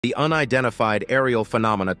The Unidentified Aerial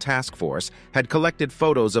Phenomena Task Force had collected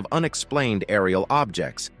photos of unexplained aerial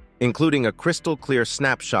objects, including a crystal-clear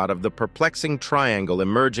snapshot of the perplexing triangle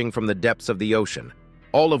emerging from the depths of the ocean,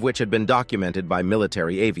 all of which had been documented by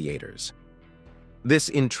military aviators. This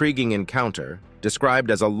intriguing encounter, described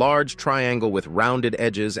as a large triangle with rounded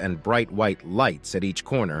edges and bright white lights at each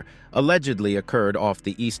corner, allegedly occurred off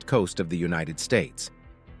the east coast of the United States.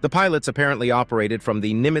 The pilots apparently operated from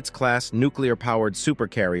the Nimitz-class nuclear-powered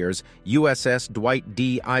supercarriers USS Dwight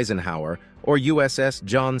D. Eisenhower or USS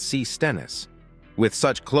John C. Stennis. With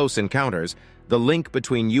such close encounters, the link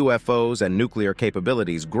between UFOs and nuclear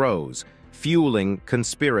capabilities grows, fueling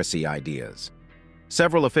conspiracy ideas.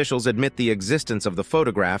 Several officials admit the existence of the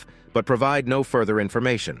photograph but provide no further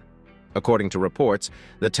information. According to reports,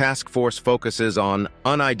 the task force focuses on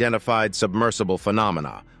unidentified submersible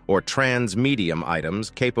phenomena, or transmedium items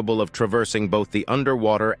capable of traversing both the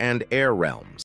underwater and air realms.